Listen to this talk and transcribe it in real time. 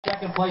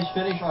Second place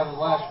finish out of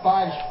the last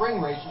 5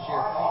 spring races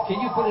here.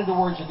 Can you put into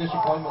words the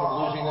disappointment of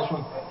losing this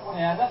one?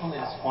 Yeah, definitely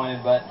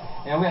disappointed, but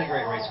we had a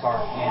great race car,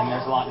 and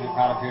there's a lot to be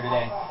proud of here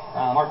today.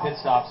 Our pit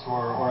stops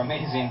were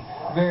amazing.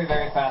 Very,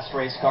 very fast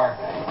race car,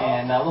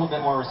 and a little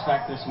bit more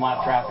respect through some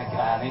lap traffic.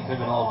 I think it could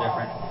have been a little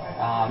different.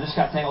 Just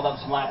got tangled up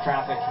in some lap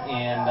traffic,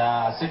 and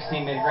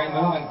 16 made a great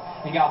move and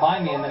got by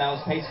me, and then I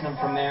was pacing him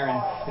from there and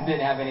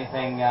didn't have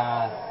anything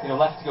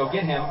left to go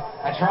get him.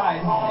 I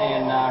tried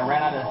and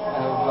ran out of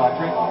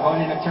grip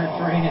going into turn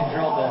 3 and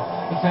drilled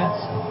the fence,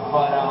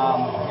 but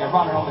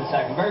brought it home in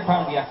second. Very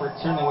proud of the effort.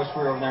 Certainly wish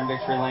we were over there in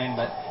victory lane,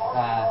 but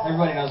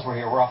everybody knows we're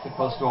here. We're awfully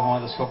close to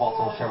one of the Cobalt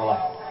Tool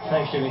Chevrolet.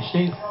 Thanks, Jimmy.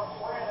 Steve?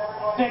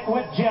 Stick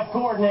with Jeff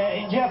Gordon.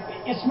 Jeff,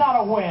 it's not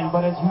a win,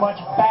 but as much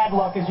bad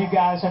luck as you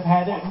guys have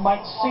had, it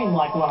might seem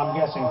like what I'm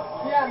guessing.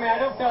 Yeah, I mean, I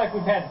don't feel like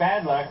we've had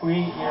bad luck.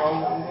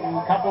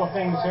 A couple of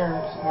things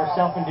were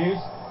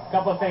self-induced. A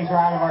couple of things were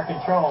out of our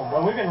control.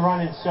 But we've been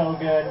running so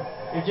good.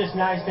 It's just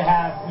nice to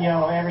have,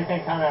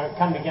 everything kind of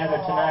come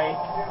together tonight.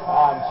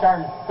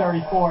 Starting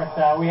 34th,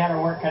 we had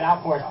our work cut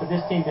out for us, but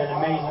this team did an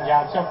amazing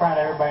job. So proud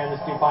of everybody on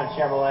this DuPont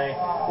Chevrolet.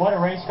 What a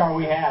race car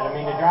we had. I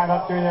mean, to drive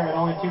up through there with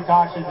only 2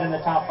 cautions in the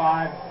top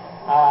 5,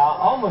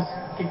 almost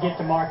could get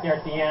to mark there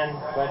at the end,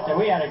 but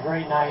we had a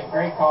great night,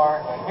 great car,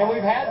 and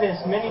we've had this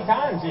many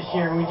times this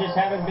year. We just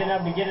haven't been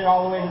able to get it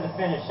all the way to the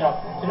finish. So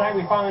tonight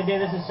we finally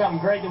did. This is something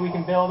great that we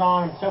can build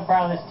on. I'm so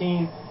proud of this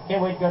team. Can't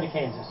wait to go to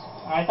Kansas.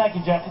 All right, thank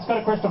you, Jeff. Let's go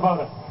to Chris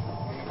Devoto.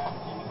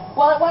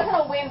 Well, it wasn't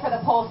a win for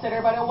the pole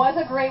sitter, but it was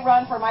a great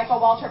run for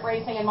Michael Waltrip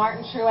Racing and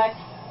Martin Truex.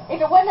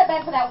 If it wouldn't have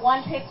been for that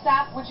one pit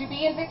stop, would you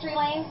be in victory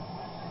lane?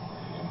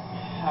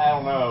 I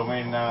don't know.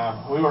 I mean,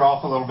 we were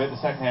off a little bit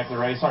the second half of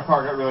the race. Our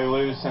car got really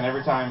loose, and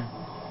every time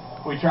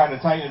we tried to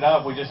tighten it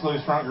up, we just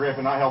lose front grip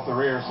and not help the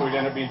rear, so we'd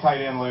end up being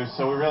tight and loose.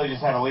 So we really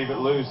just had to leave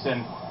it loose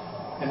and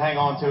hang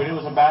on to it. It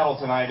was a battle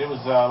tonight. It was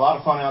a lot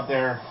of fun out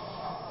there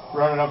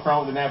running up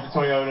front with the Napa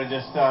Toyota.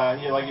 Just,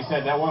 like you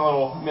said, that one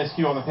little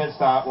miscue on the pit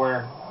stop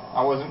where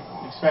I wasn't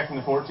expecting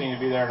the 14 to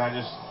be there, and I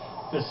just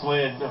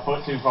slid a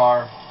foot too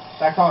far.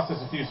 That cost us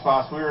a few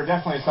spots. We were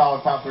definitely a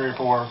solid top 3 or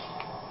 4.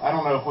 I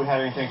don't know if we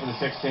had anything for the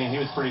 16. He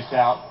was pretty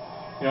stout.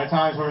 At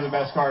times we were the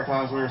best car, at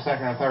times we were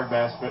second or third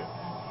best, but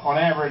on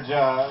average,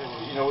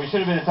 we should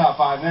have been in top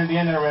 5. And then at the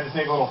end there, we had to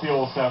save a little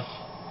fuel, so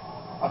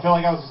I feel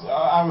like I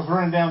was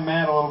running down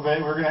mad a little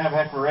bit. We were going to have a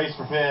heck of a race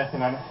for 5th,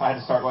 and I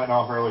had to start letting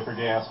off early for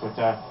gas. But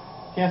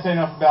can't say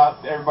enough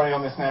about everybody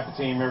on this Napa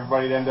team,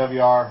 everybody at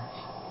MWR.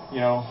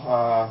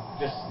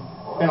 Just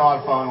been a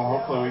lot of fun.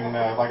 Hopefully we can,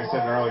 like I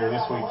said earlier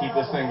this week, keep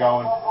this thing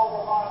going,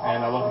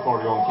 and looking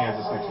forward to going to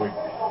Kansas next week.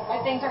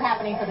 Good things are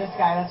happening for this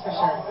guy, that's for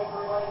sure.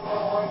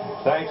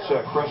 Thanks,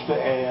 Krista.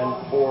 And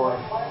for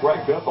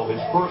Greg Biffle, his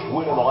first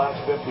win in the last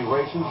 50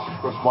 races.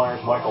 Chris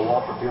Myers, Michael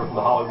Waltrip here from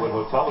the Hollywood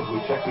Hotel as we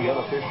check the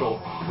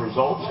unofficial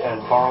results.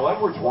 And Carl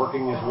Edwards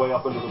working his way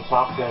up into the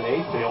top 10,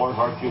 8. Dale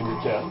Earnhardt Jr.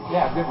 10.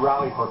 Yeah, good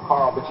rally for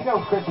Carl. But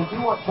Chris, if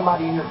you want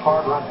somebody in your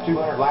car to run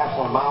 200 laps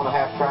on a 1.5 mile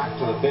track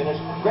to the finish,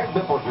 Greg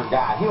Biffle's your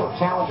guy. He'll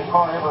challenge a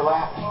car every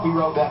lap. He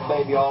rode that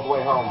baby all the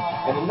way home.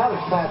 And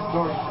another sad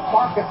story,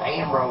 Marcus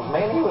Ambrose,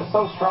 man, he was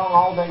so strong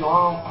all day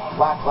long.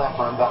 Last lap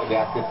runs out of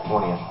gas, gets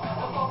 20th.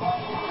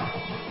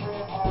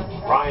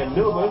 Ryan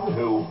Newman,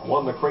 who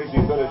won the crazy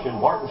finish in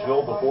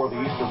Martinsville before the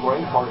Easter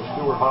break, part of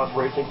Stewart-Haas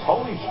Racing.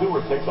 Tony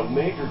Stewart takes a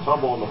major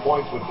tumble in the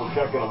points, which we'll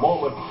check in a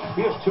moment.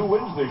 He has 2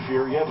 wins this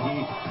year, yet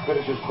he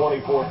finishes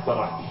 24th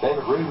tonight.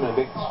 David Rudman, a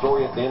big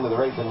story at the end of the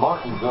race in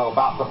Martinsville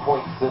about the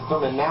point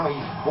system, and now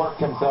he's worked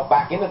himself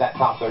back into that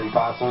top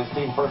 35, so his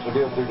team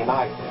persevered through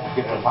tonight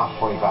to get to the top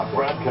 25.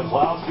 Brad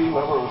Keselowski,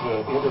 remember, was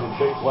into the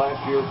chase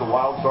last year. It's a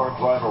wild card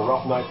drive, a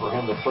rough night for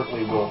him that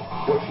certainly will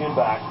push him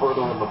back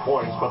further in the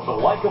points. But the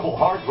likable,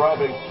 hard-driving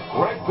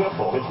Greg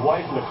Biffle, his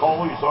wife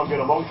Nicole, you saw him get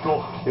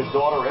emotional, his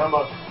daughter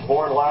Emma,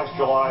 born last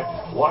July,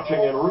 watching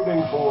and rooting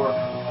for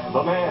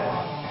the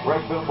man, Greg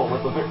Biffle,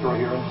 with the victory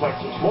here in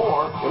Texas.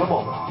 More in a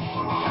moment.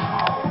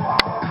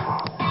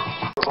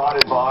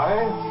 Provided by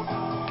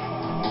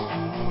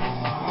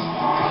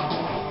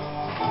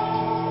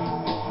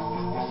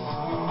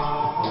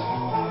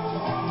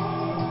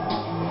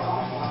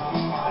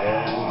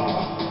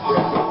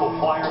Greg Biffle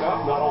fired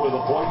up, not only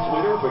the points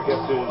leader, but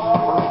gets his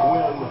first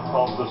win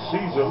of the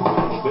season.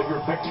 The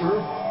bigger picture,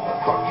 a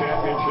truck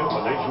championship,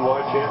 a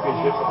nationwide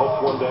championship, and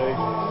hopes one day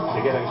to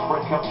get a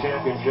Sprint Cup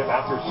championship.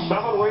 After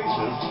 7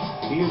 races,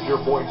 he is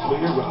your points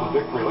leader with the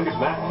victory. Look at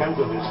Matt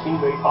Kenseth, his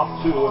teammate, up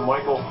 2, and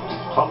Michael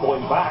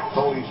tumbling back.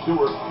 Tony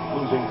Stewart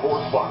losing 4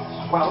 spots.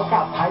 Well, look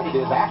how tight it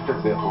is after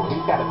Biffle.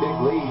 He's got a big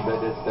lead,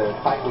 but it's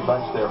tightly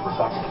bunched there for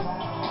second.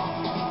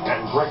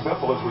 And Greg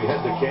Biffle, as we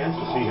head to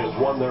Kansas, he has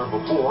won there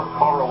before.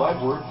 Carl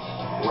Edwards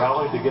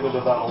rallied to get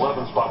into that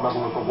 11th spot.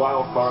 Remember, with the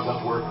wild card,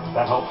 that's where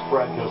that helps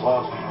Brad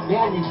Keselowski.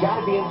 Yeah, and you've got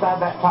to be inside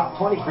that top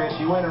 20, Chris.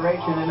 You win a race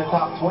and in the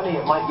top 20,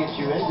 it might get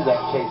you into that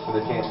chase for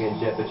the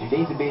championship, but you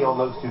need to be on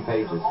those 2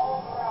 pages.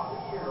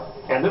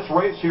 And this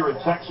race here in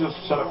Texas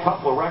set a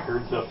couple of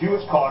records. The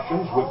fewest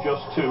cautions with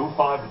just 2,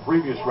 5 the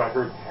previous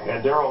record. And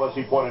Darrell, as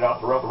he pointed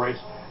out throughout the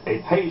race, a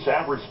pace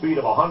average speed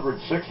of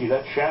 160.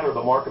 That shattered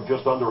the mark of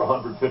just under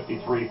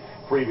 153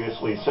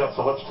 previously set.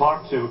 So let's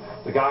talk to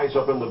the guys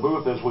up in the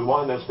booth as we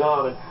wind this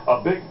down. And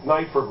a big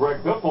night for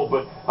Greg Biffle,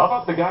 but how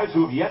about the guys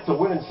who have yet to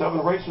win in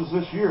 7 races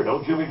this year?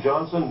 No Jimmie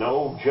Johnson,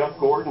 no Jeff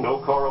Gordon, no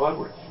Carl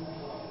Edwards.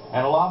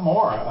 And a lot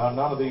more.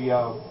 None of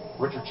the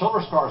Richard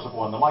Childress cars have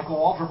won, the Michael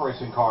Waltrip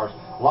Racing cars.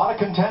 A lot of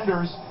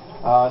contenders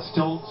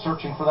still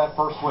searching for that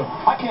first win.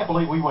 I can't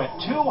believe we went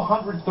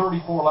 234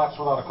 laps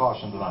without a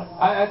caution tonight.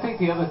 I think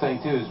the other thing,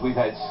 too, is we've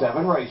had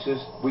 7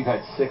 races. We've had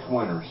 6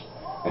 winners.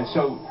 And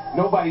so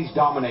nobody's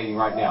dominating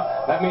right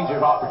now. That means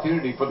there's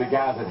opportunity for the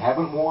guys that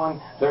haven't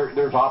won.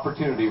 There's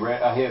opportunity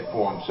ahead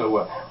for them.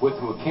 So with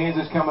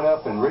Kansas coming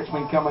up and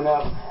Richmond coming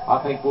up,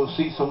 I think we'll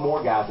see some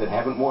more guys that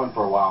haven't won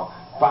for a while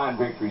find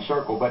victory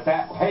circle. But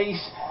that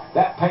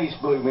pace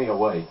blew me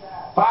away.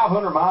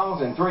 500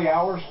 miles in 3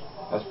 hours.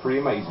 That's pretty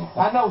amazing.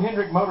 I know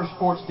Hendrick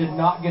Motorsports did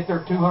not get their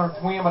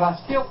 200th win, but I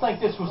still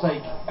think this was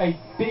a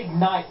big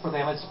night for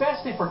them,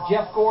 especially for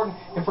Jeff Gordon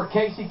and for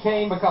Kasey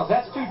Kahne, because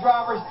that's 2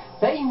 drivers.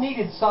 They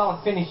needed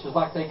solid finishes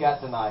like they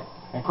got tonight.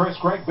 And Chris,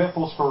 Greg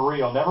Biffle's for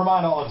real. Never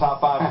mind all the top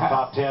 5s and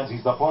top 10s.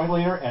 He's the point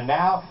leader, and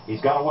now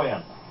he's got to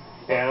win.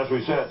 And as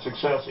we said,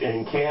 success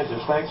in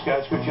Kansas. Thanks,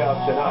 guys. Good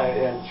job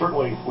tonight. And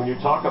certainly, when you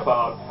talk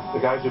about the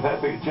guys who've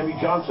had Jimmie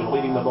Johnson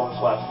leading the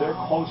most laps, they're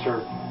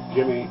closer,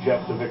 Jimmy,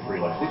 Jeff, to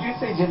victory lane. Did you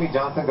see Jimmie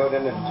Johnson go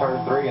down into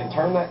turn 3 and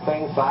turn that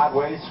thing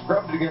sideways,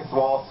 scrubbed it against the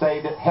wall,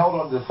 saved it, held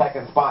on to the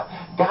 2nd spot?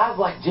 Guys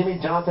like Jimmie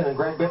Johnson and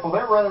Greg Biffle,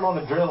 they're running on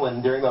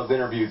adrenaline during those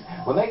interviews.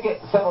 When they get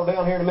settled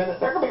down here in a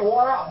minute, they're going to be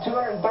worn out.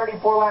 234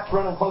 laps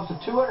running close to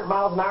 200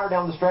 miles an hour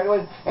down the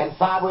straightaways and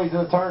sideways in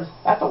the turns.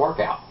 That's a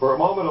workout. For a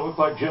moment, it looked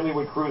like Jimmy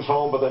would cruise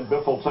home, but then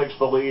Biffle takes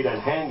the lead and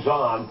hangs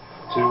on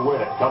to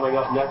win it. Coming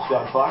up next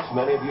on Fox,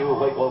 many of you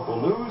late local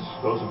news.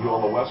 Those of you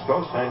on the West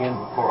Coast, hang in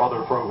for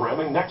other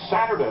programming. Next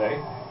Saturday,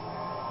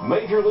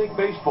 Major League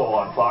Baseball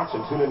on Fox,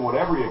 and tune in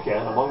whenever you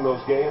can. Among those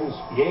games,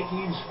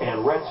 Yankees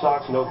and Red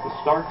Sox. Note the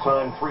start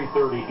time,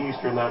 3:30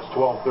 Eastern, that's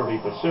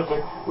 12:30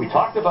 Pacific. We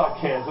talked about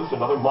Kansas,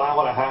 another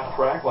 1.5-mile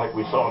track like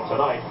we saw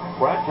tonight.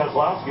 Brad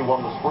Keselowski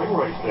won the spring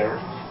race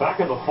there. Back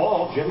in the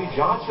fall, Jimmie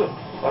Johnson.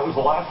 That was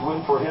the last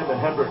win for him in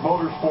Hendrick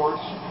Motorsports.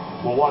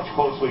 We'll watch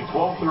closely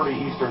 12:30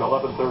 Eastern,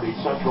 11:30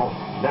 Central,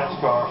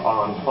 NASCAR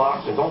on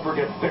Fox. And don't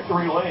forget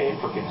Victory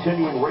Lane for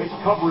continuing race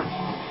coverage.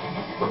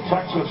 For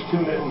Texas,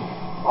 tune in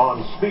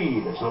on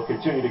Speed, as they'll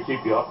continue to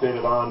keep you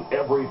updated on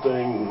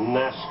everything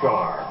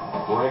NASCAR.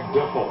 Greg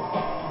Biffle,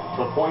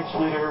 the points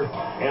leader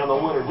and the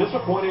winner.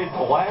 Disappointed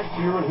last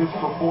year in his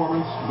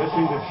performance,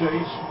 missing the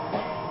chase,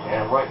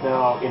 and right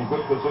now in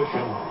good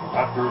position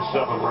after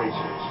 7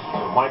 races.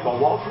 For Michael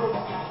Waltrip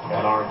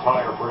and our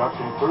entire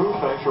production crew,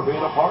 thanks for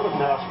being a part of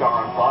NASCAR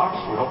on Fox.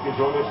 We hope you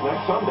join us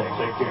next Sunday.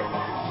 Take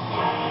care.